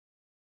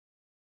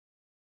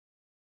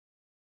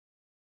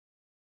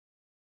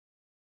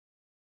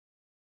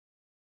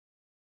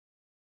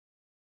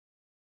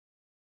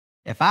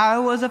If I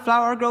was a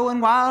flower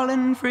growing wild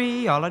and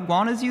free, all I'd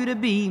want is you to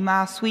be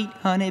my sweet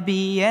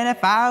honeybee. And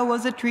if I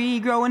was a tree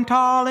growing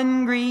tall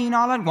and green,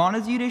 all I'd want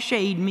is you to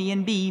shade me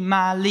and be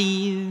my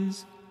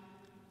leaves.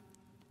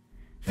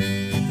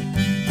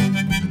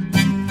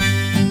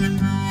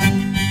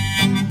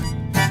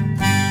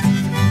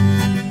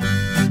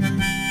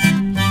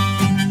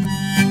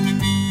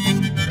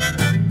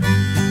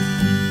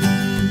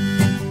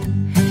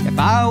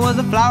 If I was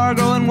a flower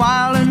growing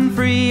wild and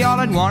free, all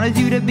I'd want is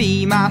you to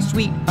be my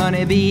sweet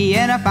honeybee.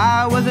 And if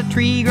I was a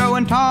tree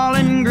growing tall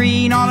and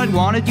green, all I'd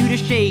want is you to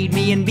shade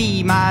me and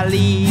be my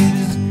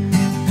leaves.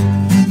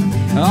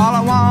 All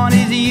I want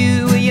is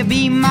you, will you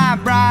be my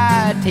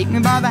bride? Take me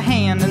by the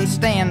hand and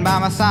stand by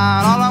my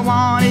side. All I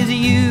want is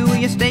you, will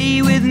you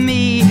stay with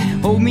me?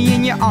 Hold me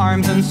in your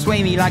arms and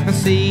sway me like the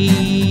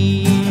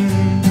sea.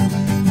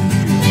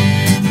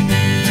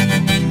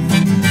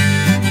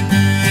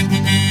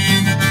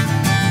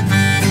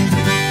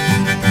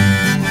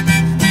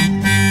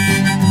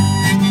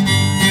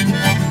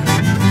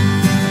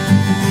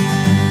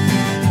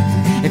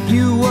 If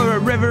you were a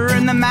river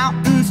in the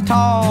mountains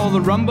tall,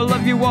 the rumble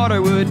of your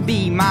water would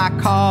be my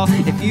call.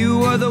 If you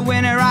were the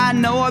winter, I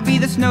know I'd be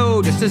the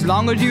snow, just as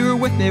long as you were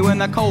with me when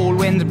the cold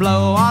winds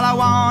blow. All I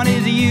want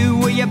is you,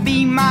 will you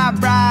be my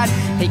bride?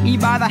 Take me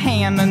by the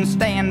hand and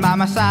stand by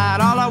my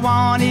side. All I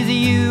want is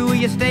you, will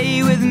you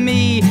stay with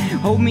me?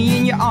 Hold me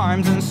in your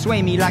arms and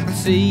sway me like the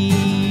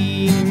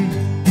sea.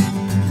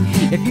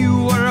 If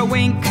you were a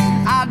wink,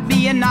 I'd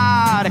be a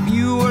nod. If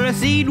you were a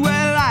seed,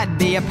 well, I'd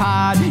be a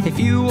pod. If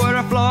you were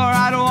a floor,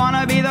 I'd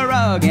wanna be the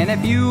rug. And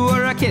if you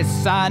were a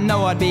kiss, I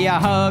know I'd be a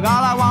hug.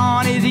 All I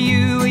want is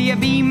you, will you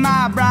be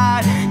my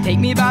bride? Take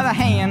me by the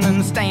hand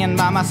and stand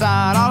by my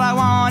side. All I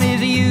want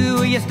is you,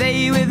 will you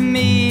stay with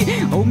me?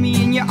 Hold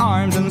me in your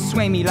arms and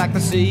sway me like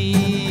the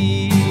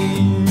sea.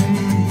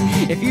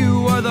 If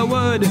you were the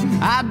wood,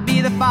 I'd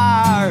be the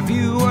fire. If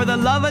you were the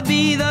love, I'd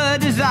be the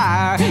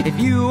desire. If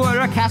you were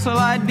a castle,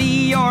 I'd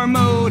be your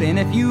moat. And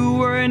if you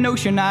were an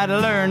ocean, I'd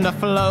learn to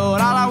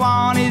float. All I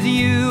want is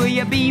you, will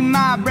you be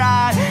my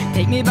bride?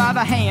 Take me by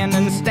the hand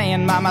and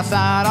stand by my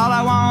side. All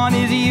I want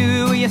is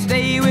you, will you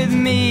stay with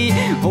me?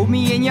 Hold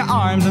me in your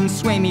arms and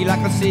sway me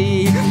like the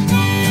sea.